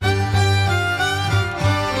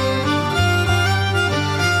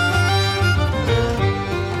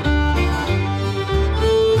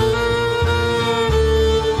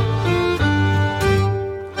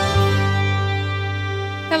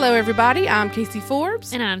everybody. I'm Casey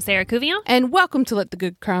Forbes. And I'm Sarah Cuvion. And welcome to Let the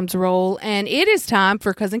Good Crimes Roll. And it is time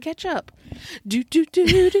for Cousin Catch Up.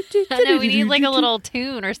 I know we need like a little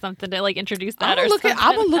tune or something to like introduce that. I'm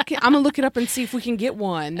gonna look it up and see if we can get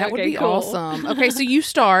one. That would be cool. awesome. Okay, so you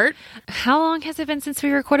start. How long has it been since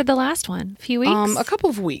we recorded the last one? A few weeks? A couple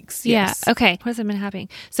of weeks. Yes. Yeah. Okay. What has been happening?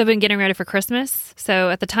 So I've been getting ready for Christmas. So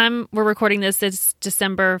at the time we're recording this, it's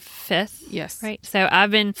December 5th. Yes. Right. So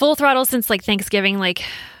I've been full throttle since like Thanksgiving, like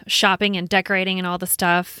shopping and decorating and all the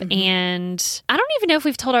stuff. Mm-hmm. And I don't even know if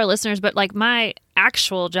we've told our listeners, but like my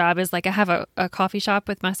actual job is like I have a coffee shop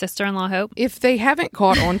with my sister-in-law Hope. If they haven't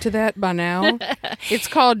caught on to that by now, it's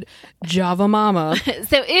called Java Mama.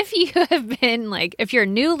 So if you have been like, if you're a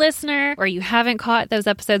new listener or you haven't caught those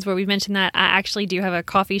episodes where we mentioned that, I actually do have a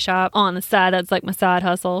coffee shop on the side. That's like my side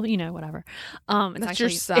hustle, you know, whatever. That's your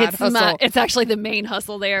side hustle. It's actually the main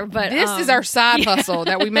hustle there. But this is our side hustle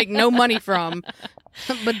that we make no money from.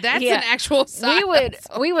 But that's an actual side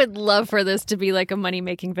hustle. We would love for this to be like a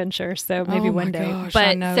money-making venture, so maybe one day. Gosh,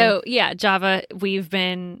 but so yeah, Java, we've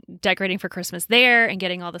been decorating for Christmas there and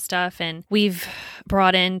getting all the stuff, and we've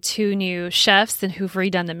brought in 2 new chefs and who've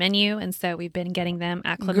redone the menu, and so we've been getting them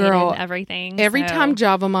acclimated and everything. Every time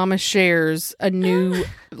Java Mama shares a new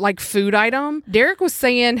like food item, Derek was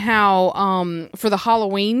saying how for the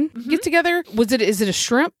Halloween get together, is it a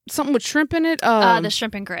shrimp? Something with shrimp in it? The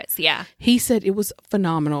shrimp and grits, yeah. He said it was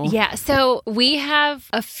phenomenal. Yeah, so we have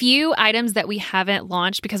a few items that we haven't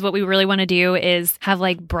launched because what we really want to do is have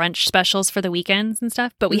like brunch specials for the weekends and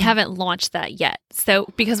stuff, but we haven't launched that yet. So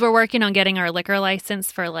because we're working on getting our liquor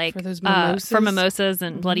license for like those mimosas? For mimosas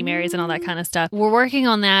and Bloody Marys and all that kind of stuff. We're working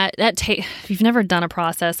on that. If you've never done a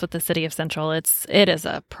process with the City of Central, it is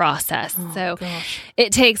a process.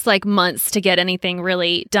 It takes like months to get anything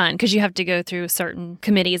really done because you have to go through certain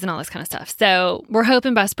committees and all this kind of stuff. So we're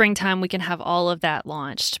hoping by springtime we can have all of that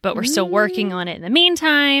launched, but we're still working on it in the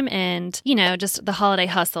meantime. And, you know, just the holiday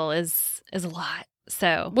hustle is a lot.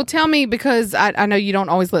 So, well, tell me, because I know you don't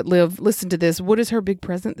always let Liv listen to this. What is her big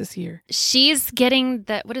present this year? She's getting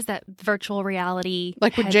what is that virtual reality?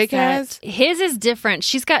 Like what Jake has? His is different.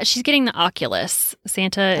 She's getting the Oculus.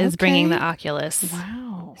 Santa is bringing the Oculus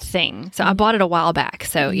thing. So I bought it a while back.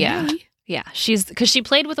 So yeah. Yeah, because she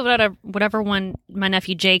played with whatever one my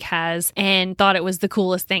nephew Jake has and thought it was the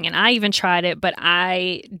coolest thing. And I even tried it, but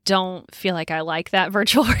I don't feel like I like that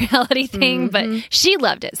virtual reality thing. But she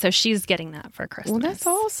loved it. So she's getting that for Christmas. Well, that's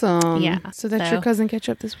awesome. Yeah. So that's your cousin catch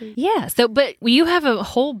up this week? Yeah. So, but you have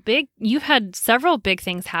you've had several big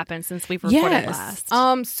things happen since we've recorded last.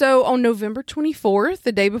 So on November 24th,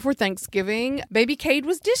 the day before Thanksgiving, baby Cade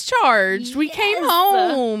was discharged. Yes. We came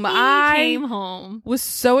home. I came home. Was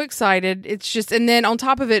so excited. It's just, and then on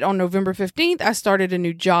top of it, on November 15th, I started a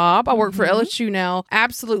new job. I work for LSU now.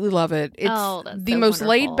 Absolutely love it. It's the most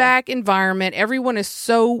laid back environment. Everyone is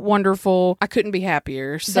so wonderful. I couldn't be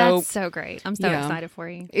happier. So that's so great. I'm so excited for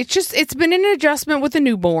you. It's been an adjustment with the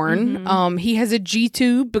newborn. He has a G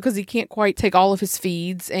tube because he can't quite take all of his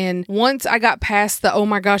feeds. And once I got past the, oh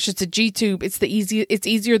my gosh, it's a G tube, it's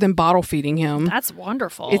easier than bottle feeding him. That's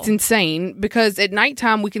wonderful. It's insane because at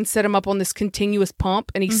nighttime we can set him up on this continuous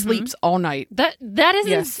pump and he sleeps all night. That is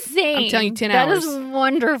insane. I'm telling you, 10 hours. That is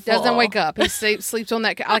wonderful. Doesn't wake up. He sleeps on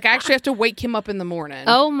that. Like, I actually have to wake him up in the morning.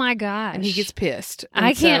 Oh my gosh. And he gets pissed. And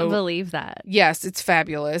I can't believe that. Yes, it's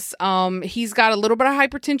fabulous. He's got a little bit of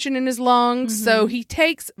hypertension in his lungs, so he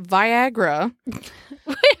takes Viagra.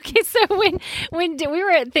 Okay, so when we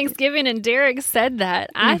were at Thanksgiving and Derek said that,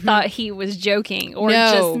 I thought he was joking or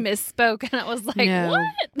just misspoke, and I was like,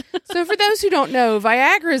 what? So for those who don't know,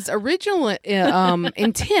 Viagra's original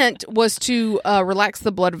intent was to relax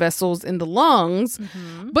the blood vessels in the lungs,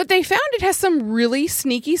 but they found it has some really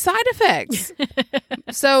sneaky side effects.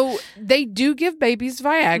 So they do give babies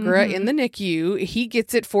Viagra in the NICU. He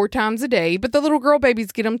gets it 4 times a day, but the little girl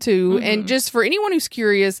babies get them too. And just for anyone who's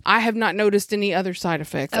curious, I have not noticed any other side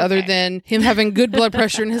effects other than him having good blood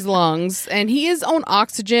pressure in his lungs. And he is on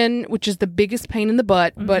oxygen, which is the biggest pain in the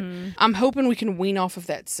butt, but I'm hoping we can wean off of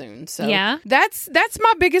that soon. So that's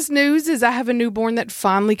my biggest news is I have a newborn that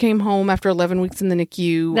finally came home after 11 weeks in the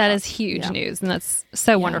NICU. That is huge news, and that's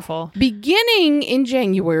so wonderful. Beginning in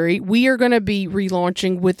January, we are going to be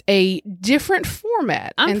relaunching with a different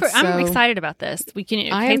format. I'm excited about this. Casey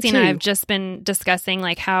and I have just been discussing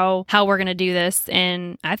like how we're going to do this,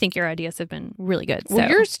 and I think your ideas have been really good. Well,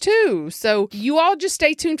 yours too. So you all just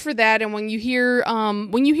stay tuned for that. And when you hear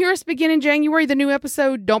us begin in January, the new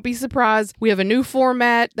episode, don't be surprised. We have a new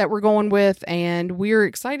format that we're going with, and we're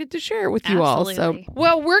excited to share it with you all. So,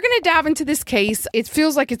 well, we're going going to dive into this case. It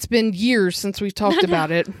feels like it's been years since we've talked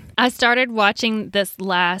about it. I started watching this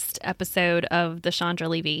last episode of the Chandra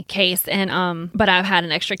Levy case, and but I've had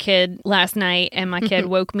an extra kid last night, and my kid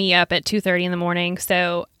woke me up at 2:30 in the morning,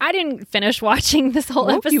 so I didn't finish watching this whole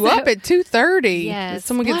episode. You up at 2:30? Yes. Did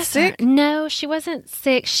someone get sick? No, she wasn't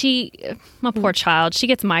sick. My poor child, she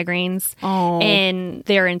gets migraines, and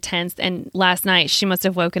they're intense. And last night, she must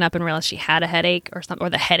have woken up and realized she had a headache or something, or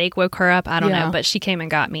the headache woke her up. I don't know, but she came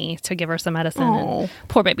and got me to give her some medicine. And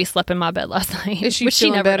poor baby slept in my bed last night. Is she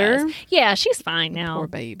feeling better? Yeah, she's fine now. Poor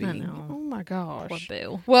baby. I know. Oh my gosh. Poor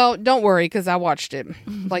boo. Well, don't worry, because I watched it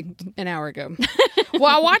like an hour ago. Well,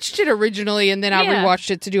 I watched it originally, and then I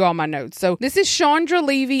rewatched it to do all my notes. So this is Chandra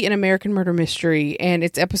Levy, an American Murder Mystery, and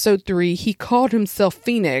it's episode 3. He Called Himself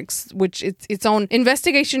Pheonix, which it's on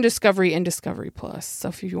Investigation Discovery and Discovery Plus. So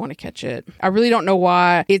if you want to catch it, I really don't know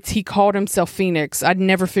why He Called Himself Pheonix. I'd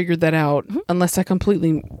never figured that out unless I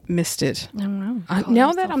completely missed it. I don't know.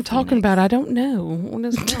 Now that I'm talking about it, I don't know. What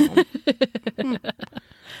is wrong?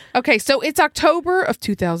 Okay, so it's October of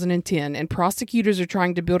 2010, and prosecutors are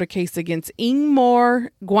trying to build a case against Ingmar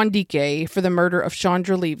Guandike for the murder of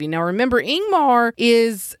Chandra Levy. Now, remember, Ingmar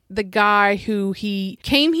is the guy who he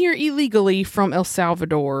came here illegally from El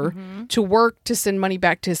Salvador to work to send money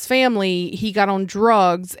back to his family. He got on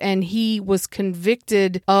drugs, and he was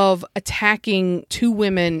convicted of attacking 2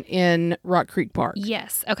 women in Rock Creek Park.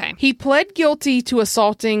 Yes, okay. He pled guilty to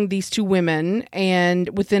assaulting these 2 women, and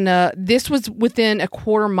this was within a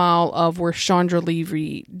quarter mile of where Chandra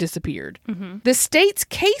Levy disappeared. The state's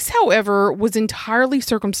case, however, was entirely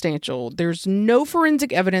circumstantial. There's no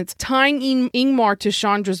forensic evidence tying Ingmar to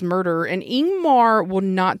Chandra's murder, and Ingmar will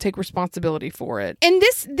not take responsibility for it. And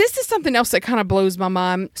this is something else that kind of blows my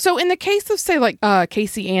mind. So in the case of, say, like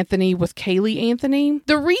Casey Anthony with Kaylee Anthony,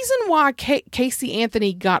 the reason why Casey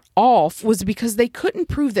Anthony got off was because they couldn't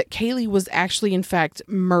prove that Kaylee was actually, in fact,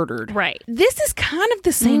 murdered. Right. This is kind of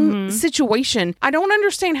the same situation. I don't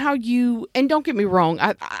understand how and don't get me wrong,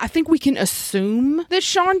 I think we can assume that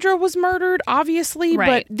Chandra was murdered, obviously,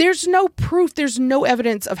 but there's no proof, there's no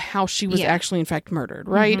evidence of how she was actually, in fact, murdered,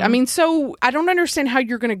 right? I mean, so I don't understand how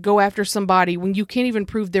you're going to go after somebody when you can't even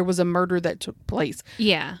prove there was a murder that took place.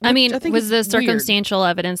 Yeah. I mean, was the circumstantial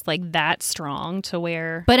evidence like that strong to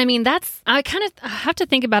where... But I mean, I have to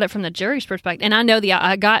think about it from the jury's perspective. And I know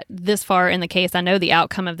I got this far in the case, I know the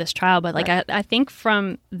outcome of this trial, but like I think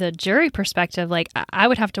from the jury perspective, like I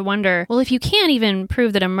would have to wonder, well, if you can't even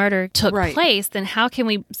prove that a murder took place, then how can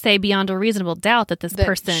we say beyond a reasonable doubt that this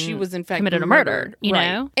person she was in fact committed a murder, you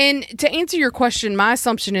know? And to answer your question, my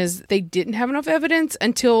assumption is they didn't have enough evidence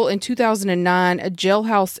until in 2009, a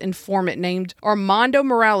jailhouse informant named Armando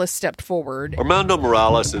Morales stepped forward. Armando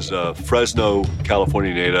Morales is a Fresno,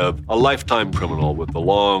 California native, a lifetime criminal with a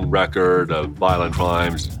long record of violent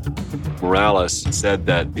crimes. Morales said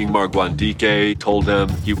that Ingmar Guandike told him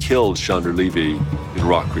he killed Chandra Levy in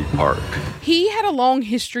Rock Creek Park. He had a long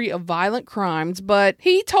history of violent crimes, but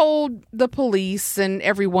he told the police and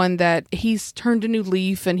everyone that he's turned a new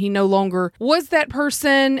leaf and he no longer was that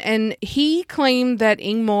person. And he claimed that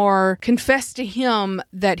Ingmar confessed to him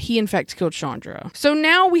that he, in fact, killed Chandra. So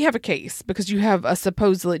now we have a case because you have a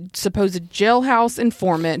supposed jailhouse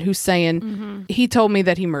informant who's saying he told me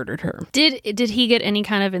that he murdered her. Did he get any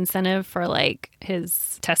kind of incentive for like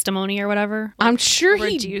his testimony or whatever? Like I'm sure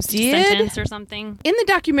he reduced did. Sentence or something? In the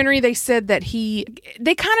documentary, they said that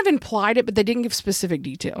they kind of implied it, but they didn't give specific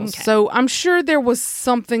details. Okay. So I'm sure there was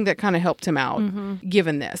something that kind of helped him out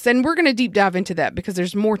given this. And we're going to deep dive into that because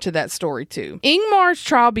there's more to that story too. Ingmar's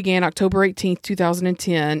trial began October 18th,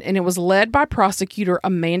 2010, and it was led by prosecutor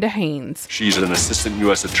Amanda Haynes. She's an assistant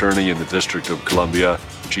U.S. attorney in the District of Columbia.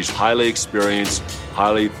 She's highly experienced,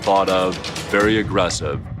 highly thought of, very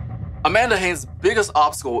aggressive. Amanda Haynes' biggest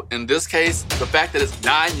obstacle in this case, the fact that it's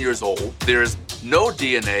 9 years old, there is no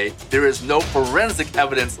DNA, there is no forensic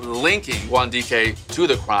evidence linking Guandike to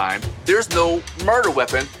the crime, there's no murder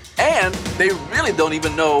weapon, and they really don't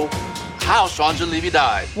even know how Chandra Levy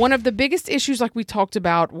died. One of the biggest issues, like we talked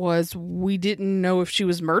about, was we didn't know if she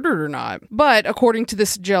was murdered or not. But according to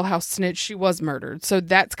this jailhouse snitch, she was murdered. So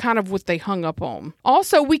that's kind of what they hung up on.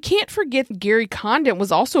 Also, we can't forget Gary Condon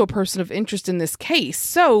was also a person of interest in this case.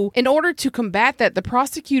 So in order to combat that, the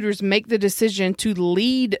prosecutors make the decision to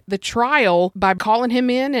lead the trial by calling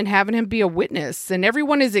him in and having him be a witness. And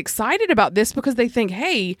everyone is excited about this because they think,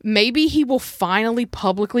 hey, maybe he will finally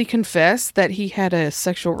publicly confess that he had a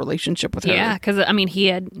sexual relationship with her. Yeah, because I mean, he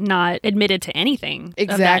had not admitted to anything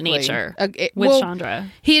of that nature with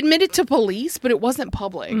Chandra. He admitted to police, but it wasn't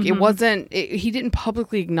public. It wasn't. He didn't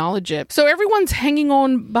publicly acknowledge it. So everyone's hanging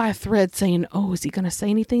on by a thread, saying, "Oh, is he going to say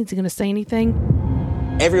anything? Is he going to say anything?"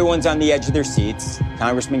 Everyone's on the edge of their seats.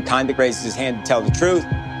 Congressman Condit raises his hand to tell the truth.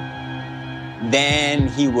 Then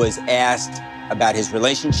he was asked about his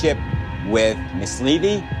relationship with Miss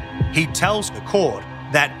Levy. He tells the court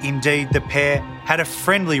that indeed the pair had a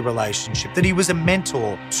friendly relationship, that he was a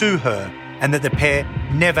mentor to her, and that the pair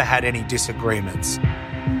never had any disagreements.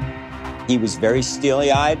 He was very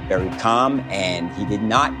steely-eyed, very calm, and he did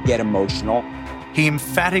not get emotional. He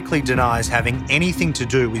emphatically denies having anything to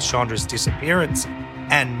do with Chandra's disappearance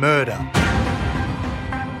and murder.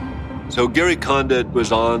 So Gary Condit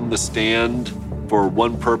was on the stand for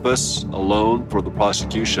one purpose alone for the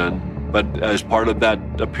prosecution, but as part of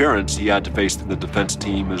that appearance, he had to face the defense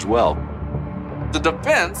team as well. The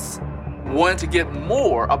defense wanted to get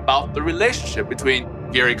more about the relationship between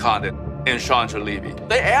Gary Condit and Chandra Levy.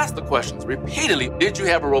 They asked the questions repeatedly. Did you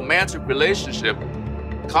have a romantic relationship?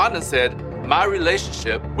 Condit said, my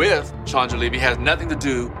relationship with Chandra Levy has nothing to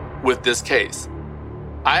do with this case.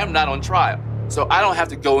 I am not on trial, so I don't have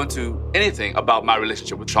to go into anything about my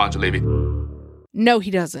relationship with Chandra Levy. No,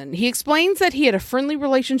 he doesn't. He explains that he had a friendly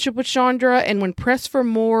relationship with Chandra, and when pressed for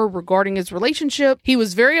more regarding his relationship, he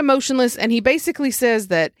was very emotionless, and he basically says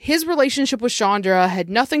that his relationship with Chandra had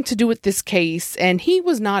nothing to do with this case, and he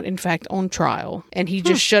was not, in fact, on trial. And he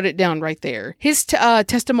just shut it down right there. His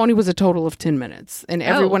testimony was a total of 10 minutes, and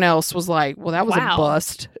everyone else was like, well, that was a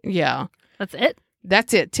bust. Yeah. That's it?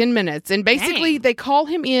 That's it, 10 minutes. And basically, they call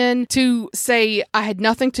him in to say, I had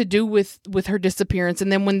nothing to do with her disappearance.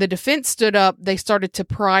 And then when the defense stood up, they started to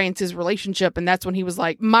pry into his relationship. And that's when he was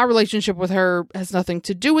like, my relationship with her has nothing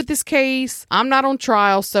to do with this case. I'm not on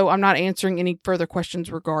trial, so I'm not answering any further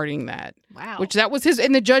questions regarding that. Wow. Which that was his,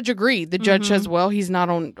 and the judge agreed. The judge says, well, he's not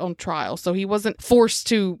on trial, so he wasn't forced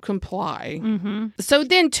to comply. So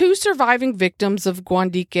then 2 surviving victims of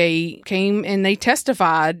Guandique came and they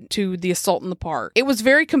testified to the assault in the park. It was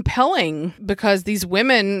very compelling because these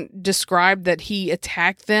women described that he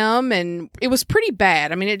attacked them, and it was pretty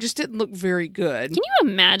bad. I mean, it just didn't look very good. Can you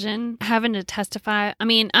imagine having to testify? I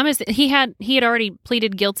mean, he had already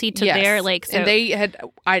pleaded guilty to their so, and they had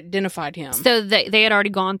identified him. So they had already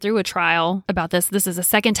gone through a trial about this. This is the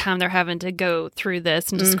second time they're having to go through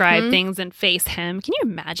this and describe things and face him. Can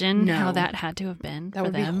you imagine how that had to have been That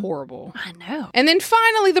would be horrible. I know. And then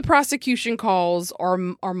finally, the prosecution calls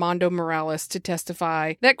Armando Morales to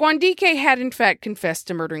testify that Guandique had in fact confessed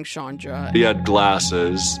to murdering Chandra. He had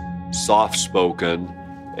glasses, soft-spoken,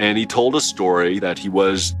 and he told a story that he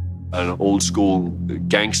was an old-school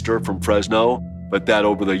gangster from Fresno, but that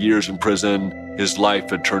over the years in prison, his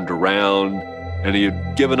life had turned around, and he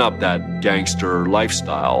had given up that gangster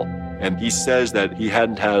lifestyle. And he says that he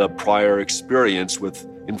hadn't had a prior experience with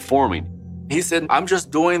informing. He said, I'm just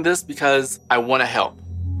doing this because I want to help.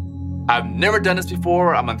 I've never done this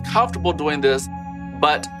before. I'm uncomfortable doing this,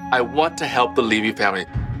 but I want to help the Levy family.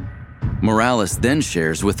 Morales then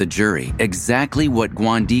shares with the jury exactly what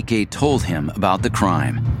Guandique told him about the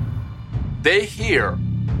crime. They hear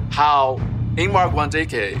how Ingmar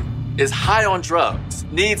Guandique is high on drugs,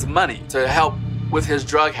 needs money to help with his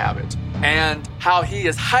drug habit, and how he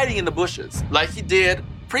is hiding in the bushes like he did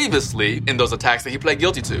previously in those attacks that he pled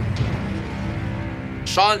guilty to.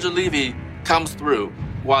 Chandra Levy comes through.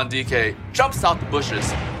 Guandique jumps out the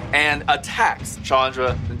bushes and attacks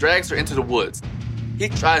Chandra and drags her into the woods. He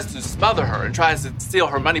tries to smother her and tries to steal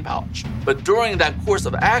her money pouch. But during that course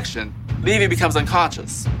of action, Levy becomes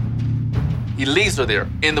unconscious. He leaves her there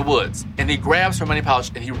in the woods, and he grabs her money pouch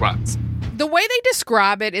and he runs. The way they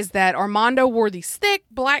describe it is that Armando wore these thick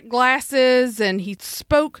black glasses and he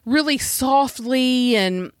spoke really softly,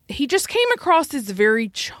 and he just came across as very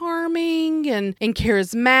charming and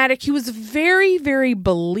charismatic. He was very, very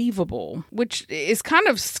believable, which is kind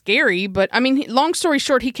of scary. But I mean, long story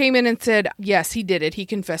short, he came in and said, yes, he did it. He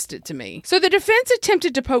confessed it to me. So the defense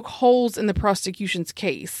attempted to poke holes in the prosecution's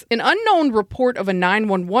case. An unknown report of a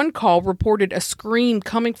 911 call reported a scream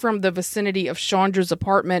coming from the vicinity of Chandra's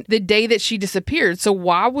apartment the day that she disappeared. So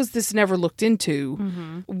why was this never looked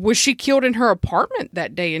into? Was she killed in her apartment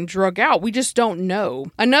that day and drug out? We just don't know.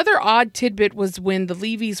 Another odd tidbit was when the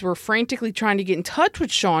Levys were frantically trying to get in touch with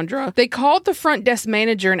Chandra, they called the front desk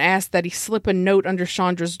manager and asked that he slip a note under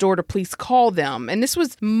Chandra's door to please call them. And this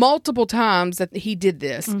was multiple times that he did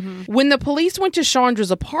this. When the police went to Chandra's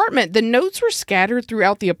apartment, the notes were scattered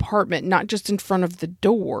throughout the apartment, not just in front of the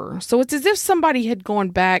door. So it's as if somebody had gone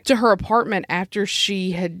back to her apartment after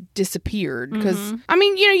she had disappeared. Because, I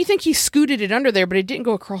mean, you think he scooted it under there, but it didn't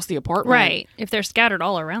go across the apartment. Right. If they're scattered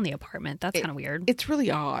all around the apartment, that's kind of weird. It's really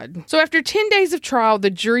odd. God. So after 10 days of trial,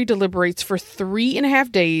 the jury deliberates for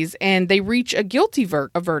 3.5 days and they reach a guilty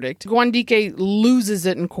verdict. Guandique loses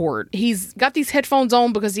it in court. He's got these headphones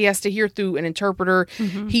on because he has to hear through an interpreter.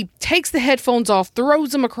 He takes the headphones off,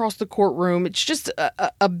 throws them across the courtroom. It's just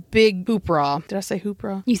a big hoopla. Did I say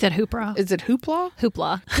hoopla? You said hoopla. Is it hoopla?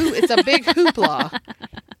 Hoopla. It's a big hoopla.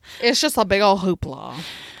 It's just a big old hoopla.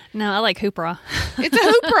 No, I like hoopla. It's a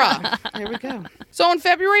hoopla. There we go. So on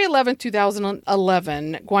February 11th,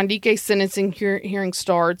 2011, Guandique's sentencing hearing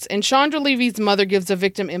starts, and Chandra Levy's mother gives a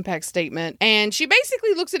victim impact statement, and she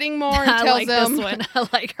basically looks at Ingmar and tells like him... this one. I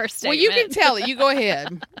like her statement. Well, you can tell it. You go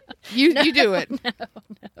ahead. You do it. No.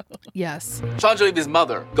 Yes. Chandra Levy's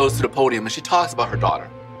mother goes to the podium and she talks about her daughter.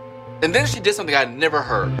 And then she did something I'd never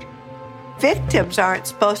heard. Victims aren't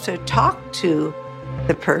supposed to talk to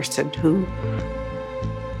the person who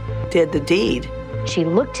did the deed. She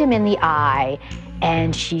looked him in the eye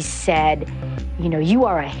and she said, you know, you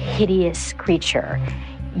are a hideous creature.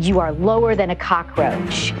 You are lower than a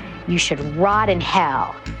cockroach. You should rot in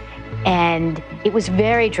hell. And it was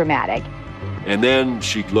very dramatic. And then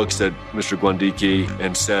she looks at Mr. Guandique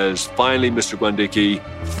and says, finally, Mr. Guandique,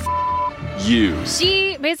 you.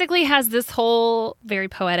 She basically has this whole very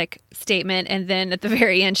poetic statement, and then at the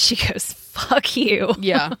very end, she goes, fuck you.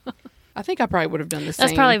 Yeah. I think I probably would have done the same.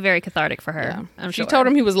 That's probably very cathartic for her. Yeah. I'm She sure. told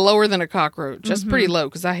him he was lower than a cockroach. That's pretty low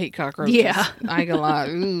because I hate cockroaches. Yeah. I ain't gonna lie.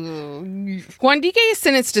 Guandique is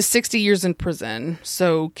sentenced to 60 years in prison.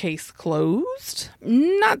 So case closed?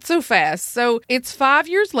 Not so fast. So it's 5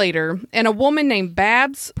 years later, and a woman named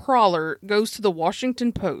Babs Prowler goes to the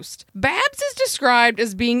Washington Post. Babs is described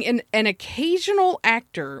as being an occasional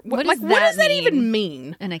actor. What what does that even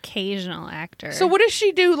mean? An occasional actor. So what does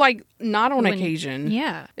she do, like, not on occasion?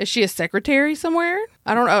 Yeah. Is she a secretary somewhere?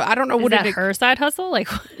 I don't know. Is what that her side hustle? Like,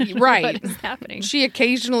 right. What is happening? She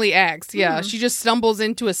occasionally acts. Yeah. She just stumbles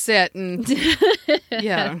into a set and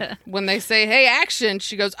yeah. When they say, hey, action,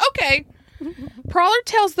 she goes, okay. Prowler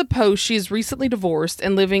tells the Post she is recently divorced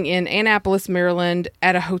and living in Annapolis, Maryland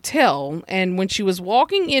at a hotel. And when she was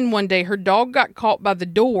walking in one day, her dog got caught by the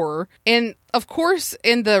door. And of course,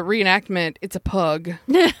 in the reenactment, it's a pug.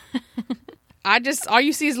 All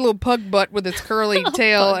you see is a little pug butt with its curly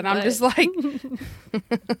tail, and I'm just like,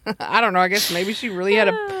 I don't know. I guess maybe she really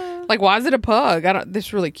had why is it a pug?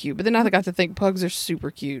 This really cute. But then I got to think pugs are super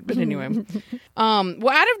cute. But anyway, well,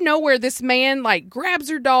 out of nowhere, this man grabs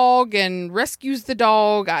her dog and rescues the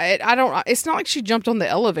dog. It's not like she jumped on the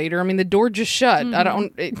elevator. I mean, the door just shut.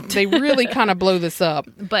 They really kind of blow this up.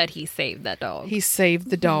 But he saved that dog. He saved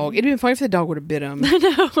the dog. It'd been funny if the dog would have bit him. I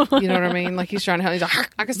know. You know what I mean? Like he's trying to help. He's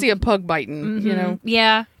like, I can see a pug biting. You know?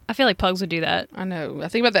 Yeah. I feel like pugs would do that. I know. I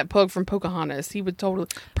think about that pug from Pocahontas. He would totally...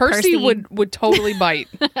 Percy would totally bite.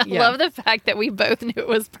 I love the fact that we both knew it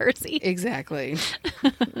was Percy. Exactly.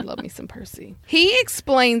 Love me some Percy. He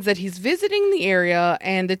explains that he's visiting the area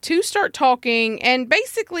and the two start talking and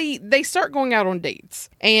basically they start going out on dates.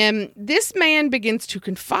 And this man begins to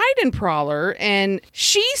confide in Prowler and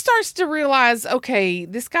she starts to realize, okay,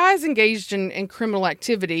 this guy's engaged in criminal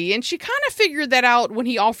activity. And she kind of figured that out when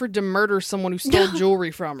he offered to murder someone who stole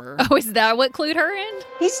jewelry from her. Oh, is that what clued her in?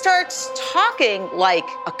 He starts talking like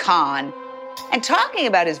a con and talking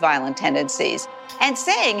about his violent tendencies and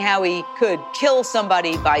saying how he could kill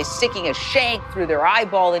somebody by sticking a shank through their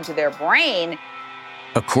eyeball into their brain.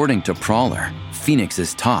 According to Prowler,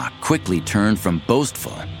 Pheonix's talk quickly turned from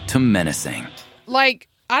boastful to menacing.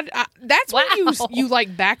 That's when you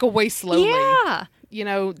back away slowly. Yeah. You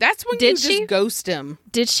know, that's when you just ghost him.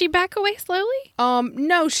 Did she back away slowly?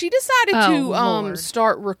 No, she decided to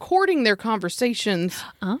start recording their conversations.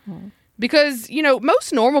 Oh. Because,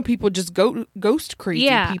 most normal people just ghost crazy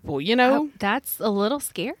people, That's a little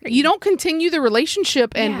scary. You don't continue the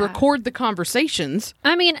relationship and record the conversations.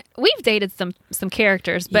 I mean, we've dated some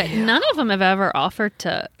characters, but none of them have ever offered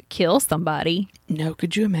to kill somebody. No,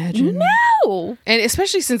 could you imagine? No. And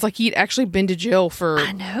especially since he'd actually been to jail for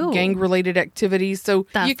gang-related activities. So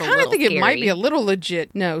you kind of think it might be a little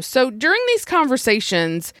legit. No. So during these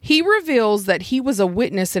conversations, he reveals that he was a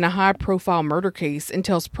witness in a high-profile murder case and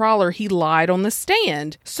tells Prowler he lied on the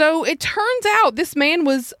stand. So it turns out this man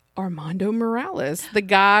was Armando Morales, the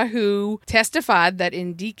guy who testified that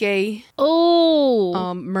Guandique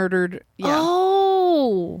murdered. Yeah.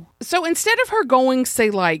 Oh. So instead of her going, say,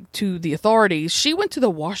 like, to the authorities, she went to the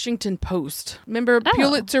Washington Post. Remember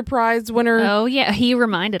Pulitzer Prize winner? Oh, yeah. He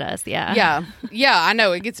reminded us, Yeah, I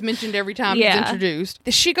know. It gets mentioned every time he's introduced.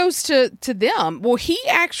 She goes to them. Well, he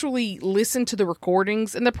actually listened to the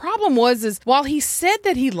recordings, and the problem is while he said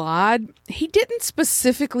that he lied, he didn't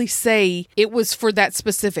specifically say it was for that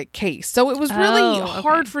specific case. So it was really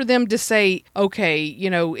hard for them to say, okay,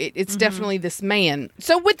 it's definitely this man.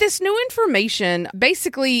 So with this new information,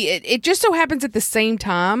 basically, it just so happens at the same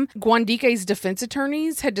time, Guandike's defense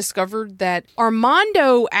attorneys had discovered that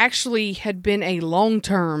Armando actually had been a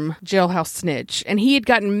long-term jailhouse snitch, and he had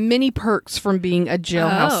gotten many perks from being a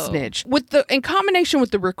jailhouse snitch. In combination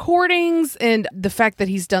with the recordings and the fact that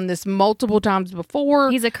he's done this multiple times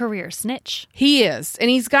before. He's a career snitch. He is. And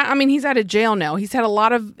he's out of jail now. He's done a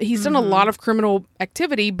lot of criminal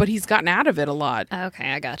activity, but he's gotten out of it a lot.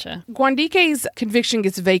 Okay, I gotcha. Guandike's conviction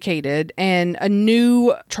gets vacated and a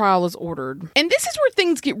new trial is ordered. And this is where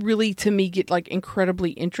things get like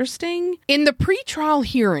incredibly interesting. In the pre-trial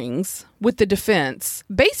hearings with the defense,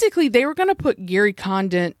 basically they were going to put Gary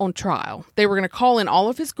Condit on trial. They were going to call in all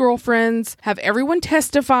of his girlfriends, have everyone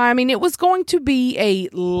testify. I mean, it was going to be a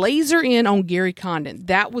laser in on Gary Condit.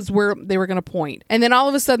 That was where they were going to point. And then all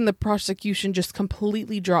of a sudden the prosecution just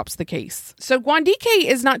completely drops the case. So Guandike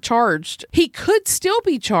is not charged. He could still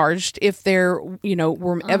be charged if there,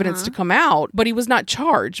 were evidence to come out, but he was not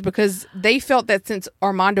charged because they felt that since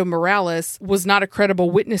Armando Morales was not a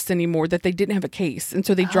credible witness anymore, that they didn't have a case. And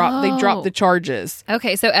so they dropped the charges.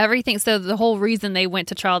 Okay, so the whole reason they went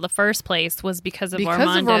to trial the first place was because of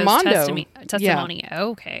Armando's testimony. Yeah.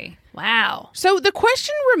 Okay. Wow. So the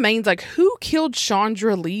question remains, like, who killed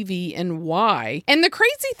Chandra Levy and why? And the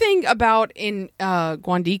crazy thing about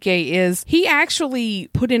Guandike is he actually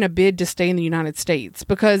put in a bid to stay in the United States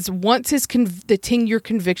because once the 10-year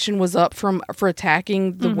conviction was up for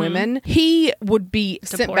attacking the women, he would be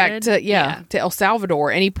sent back to El Salvador,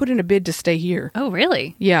 and he put in a bid to stay here. Oh,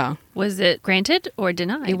 really? Yeah. Was it granted or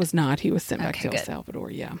denied? It was not. He was sent back to El Salvador,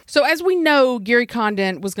 yeah. So as we know, Gary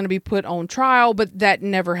Condit was going to be put on trial, but that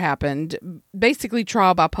never happened. Basically,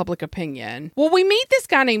 trial by public opinion. Well, we meet this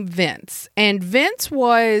guy named Vince, and Vince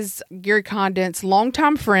was Gary Condit's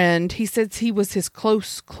longtime friend. He says he was his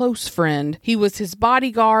close friend. He was his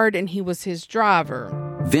bodyguard, and he was his driver.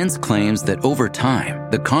 Vince claims that over time,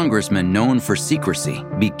 the congressman known for secrecy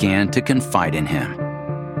began to confide in him.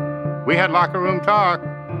 We had locker room talk.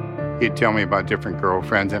 He'd tell me about different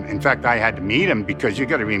girlfriends, and in fact, I had to meet him because you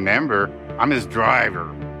got to remember, I'm his driver.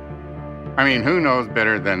 I mean, who knows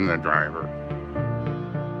better than the driver?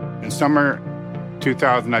 In summer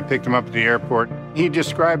 2000, I picked him up at the airport. He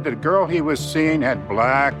described that a girl he was seeing had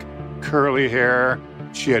black, curly hair.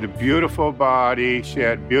 She had a beautiful body. She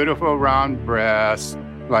had beautiful round breasts,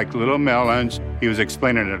 like little melons. He was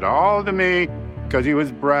explaining it all to me because he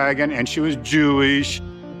was bragging, and she was Jewish.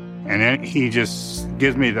 And then he just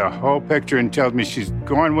gives me the whole picture and tells me she's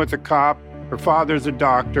going with a cop. Her father's a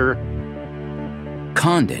doctor.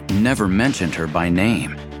 Condit never mentioned her by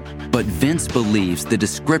name, but Vince believes the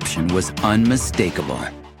description was unmistakable.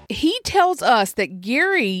 He tells us that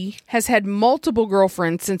Gary has had multiple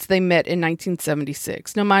girlfriends since they met in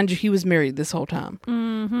 1976. Now, mind you, he was married this whole time.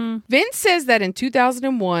 Mm-hmm. Vince says that in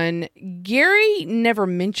 2001, Gary never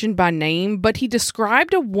mentioned by name, but he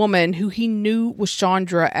described a woman who he knew was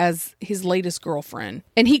Chandra as his latest girlfriend.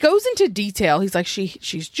 And he goes into detail. He's like,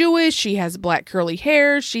 she's Jewish, she has black curly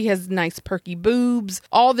hair, she has nice perky boobs,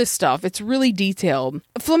 all this stuff. It's really detailed.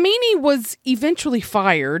 Flamini was eventually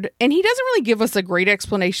fired, and he doesn't really give us a great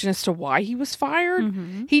explanation as to why he was fired.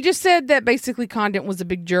 Mm-hmm. He just said that basically Condit was a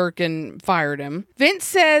big jerk and fired him. Vince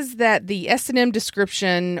says that the S&M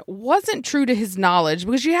description wasn't true to his knowledge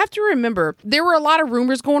because you have to remember there were a lot of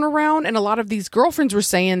rumors going around, and a lot of these girlfriends were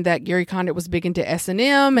saying that Gary Condit was big into S&M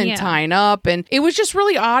and tying up, and it was just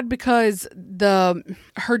really odd because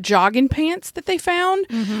her jogging pants that they found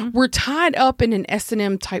were tied up in an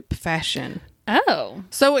S&M type fashion. Oh.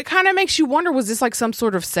 So it kind of makes you wonder, was this like some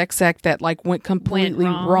sort of sex act that like went completely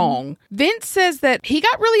wrong? Vince says that he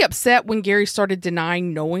got really upset when Gary started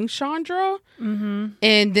denying knowing Chandra and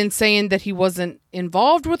then saying that he wasn't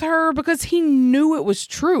involved with her because he knew it was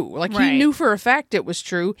true. Like he knew for a fact it was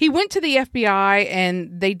true. He went to the FBI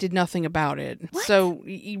and they did nothing about it. What? So,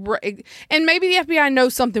 and maybe the FBI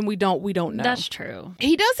knows something we don't know. That's true.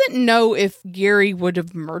 He doesn't know if Gary would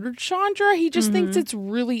have murdered Chandra. He just thinks it's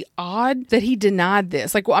really odd that he denied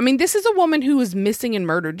this. Like, well, I mean, this is a woman who was missing and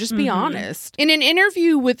murdered. Just be honest. In an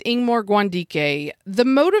interview with Ingmar Guandike, the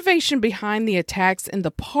motivation behind the attacks in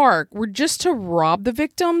the park were just to rob the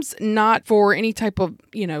victims, not for any type of,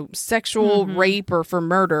 sexual rape or for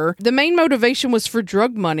murder. The main motivation was for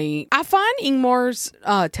drug money. I find Ingmar's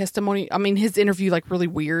testimony, his interview, really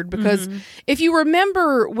weird because if you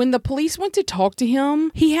remember when the police went to talk to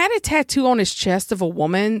him, he had a tattoo on his chest of a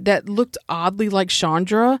woman that looked oddly like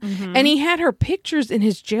Chandra, and he had her pictures in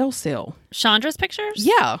his jail cell. Chandra's pictures?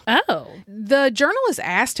 Yeah. Oh. The journalist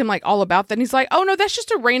asked him all about that, and he's like, "Oh no, that's just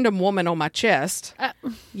a random woman on my chest."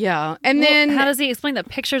 Yeah. And then how does he explain the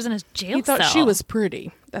pictures in his jail he thought cell? she was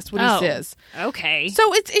pretty. That's what he says. Okay.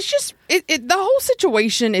 So it's just the whole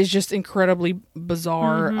situation is just incredibly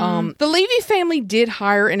bizarre. The Levy family did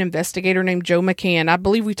hire an investigator named Joe McCann. I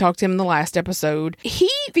believe we talked to him in the last episode. He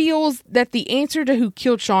feels that the answer to who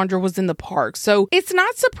killed Chandra was in the park. So it's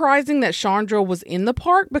not surprising that Chandra was in the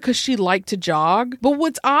park because she liked to jog. But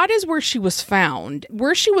what's odd is where she was found.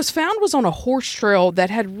 Where she was found was on a horse trail that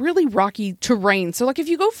had really rocky terrain. So if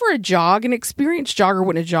you go for a jog, an experienced jogger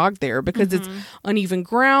wouldn't have jogged there because it's uneven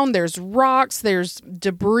ground. There's rocks, there's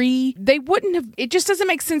debris. They wouldn't have, it just doesn't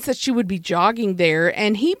make sense that she would be jogging there.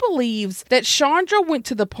 And he believes that Chandra went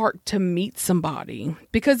to the park to meet somebody.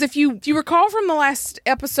 Because if you recall from the last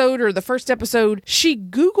episode or the first episode, she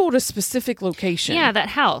Googled a specific location. Yeah, that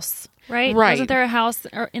house. Right? Wasn't there a house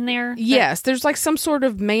in there? Yes, there's some sort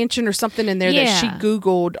of mansion or something in there that she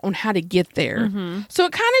Googled on how to get there. So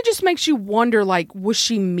it kind of just makes you wonder, was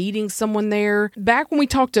she meeting someone there? Back when we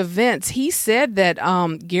talked to Vince, he said that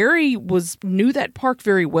Gary knew that park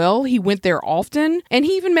very well. He went there often, and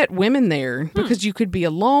he even met women there because you could be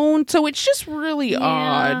alone. So it's just really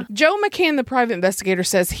odd. Joe McCann, the private investigator,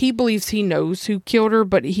 says he believes he knows who killed her,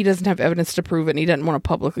 but he doesn't have evidence to prove it, and he doesn't want to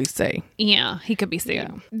publicly say. Yeah, he could be sued.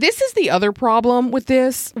 Yeah. This is the other problem with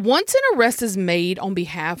this. Once an arrest is made on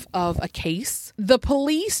behalf of a case, the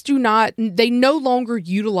police they no longer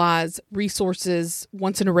utilize resources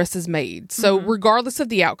once an arrest is made. So regardless of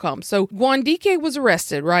the outcome. So Gwandike was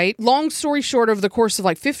arrested, right? Long story short, over the course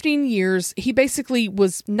of 15 years, he basically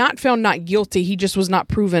was not found not guilty. He just was not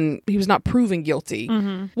proven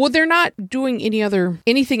guilty. Well, they're not doing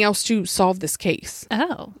anything else to solve this case.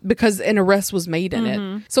 Oh. Because an arrest was made in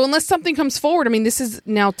it. So unless something comes forward, this is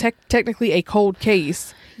now technically a cold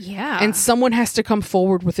case. Yeah. And someone has to come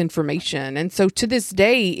forward with information. And so to this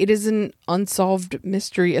day, it is an unsolved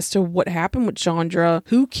mystery as to what happened with Chandra,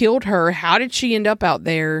 who killed her, how did she end up out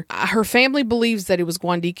there? Her family believes that it was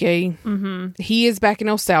Gwandike. He is back in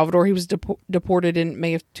El Salvador. He was deported in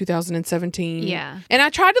May of 2017. Yeah. And I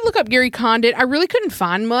tried to look up Gary Condit. I really couldn't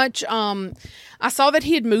find much. I saw that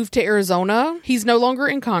he had moved to Arizona. He's no longer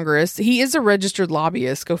in Congress. He is a registered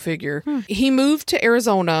lobbyist, go figure. He moved to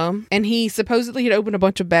Arizona, and he supposedly had opened a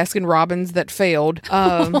bunch of Baskin-Robbins that failed.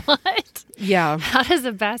 What? Yeah. How does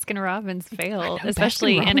a Baskin-Robbins fail,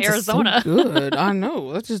 especially in Arizona? Is so good. I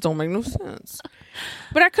know. That just don't make no sense.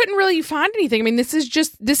 But I couldn't really find anything. This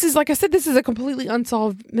is like I said, this is a completely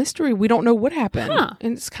unsolved mystery. We don't know what happened.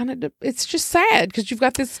 And it's it's just sad because you've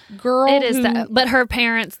got this girl. It is sad. But her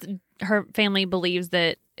family believes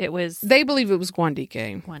that it was... They believe it was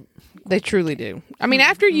Gwandike. They truly do.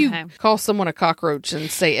 After you call someone a cockroach and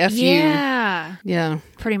say F you. Yeah.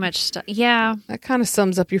 Pretty much. Yeah. That kind of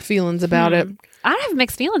sums up your feelings about it. I have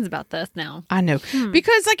mixed feelings about this now. I know.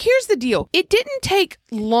 Because, here's the deal. It didn't take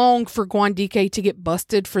long for Gwandike to get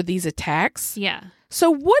busted for these attacks. Yeah. So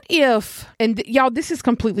what if, and y'all, this is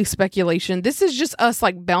completely speculation. This is just us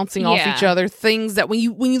bouncing off each other. Things that when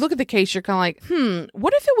you look at the case, you're kind of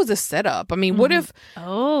what if it was a setup? What if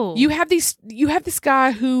you have this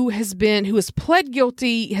guy who has pled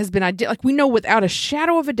guilty, has been we know without a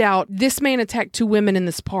shadow of a doubt, this man attacked 2 women in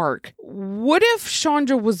this park. What if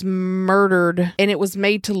Chandra was murdered and it was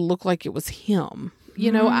made to look like it was him?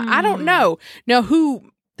 I don't know. Now,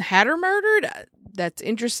 who had her murdered? That's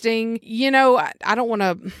interesting. I don't want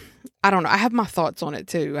to... I don't know. I have my thoughts on it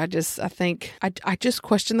too. I think I just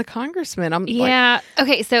question the congressman.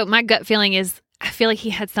 Okay. So my gut feeling is I feel like he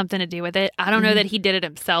had something to do with it. I don't know that he did it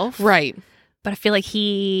himself. Right. But I feel like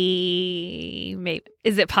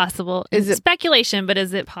is it possible? Is it speculation? But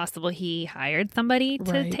is it possible he hired somebody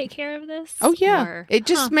to take care of this? Oh yeah, it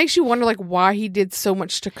just makes you wonder why he did so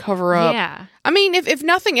much to cover up. Yeah, if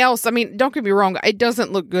nothing else, don't get me wrong, it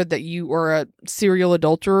doesn't look good that you are a serial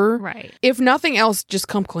adulterer. Right. If nothing else, just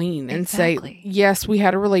come clean and say, yes, we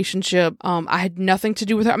had a relationship. I had nothing to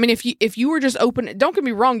do with her. If you were just open, don't get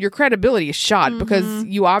me wrong, your credibility is shot because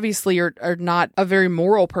you obviously are not a very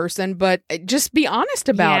moral person. But just be honest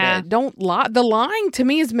about it. Don't lie. The lying to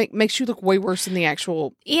me makes you look way worse than the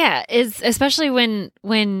actual. Yeah, is especially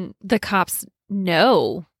when the cops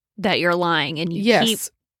know that you're lying and you keep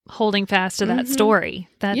holding fast to that story.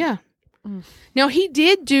 Now he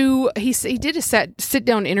did a sit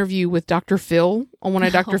down interview with Dr. Phil on one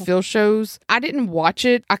of Dr. Phil's shows. I didn't watch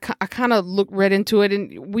it. I kind of read into it,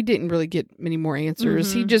 and we didn't really get many more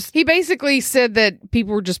answers. He basically said that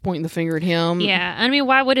people were just pointing the finger at him. Yeah, I mean,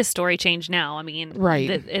 why would his story change now? I mean, right?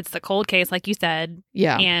 It's the cold case, like you said.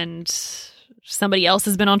 Yeah, and somebody else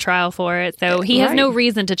has been on trial for it, so he has no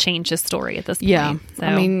reason to change his story at this point. Yeah, so.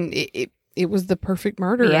 I mean, it was the perfect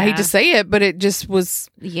murder. Yeah. I hate to say it, but it just was.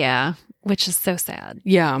 Yeah, which is so sad.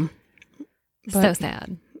 Yeah, so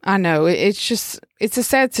sad. I know. It's a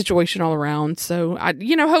sad situation all around. So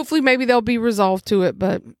hopefully maybe there'll be resolve to it,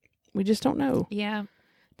 but we just don't know. Yeah.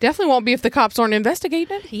 Definitely won't be if the cops aren't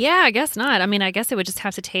investigating it. Yeah, I guess not. I mean, I guess it would just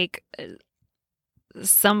have to take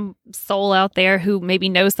some soul out there who maybe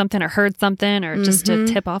knows something or heard something or just to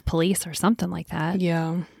tip off police or something like that.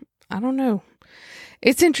 Yeah. I don't know.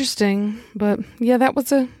 It's interesting, but yeah, that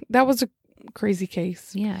was a crazy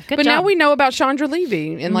case. Yeah, good but job. now we know about Chandra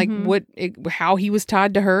Levy and how he was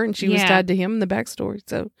tied to her and she was tied to him in the backstory.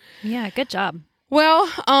 So yeah, good job. Well,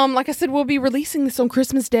 like I said, we'll be releasing this on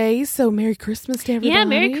Christmas Day, so Merry Christmas to everybody. Yeah,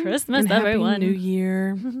 Merry Christmas, and everyone. Happy New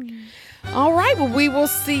Year. All right, well, we will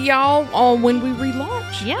see y'all when we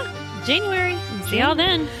relaunch. Yeah, January. See y'all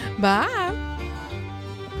then. Bye.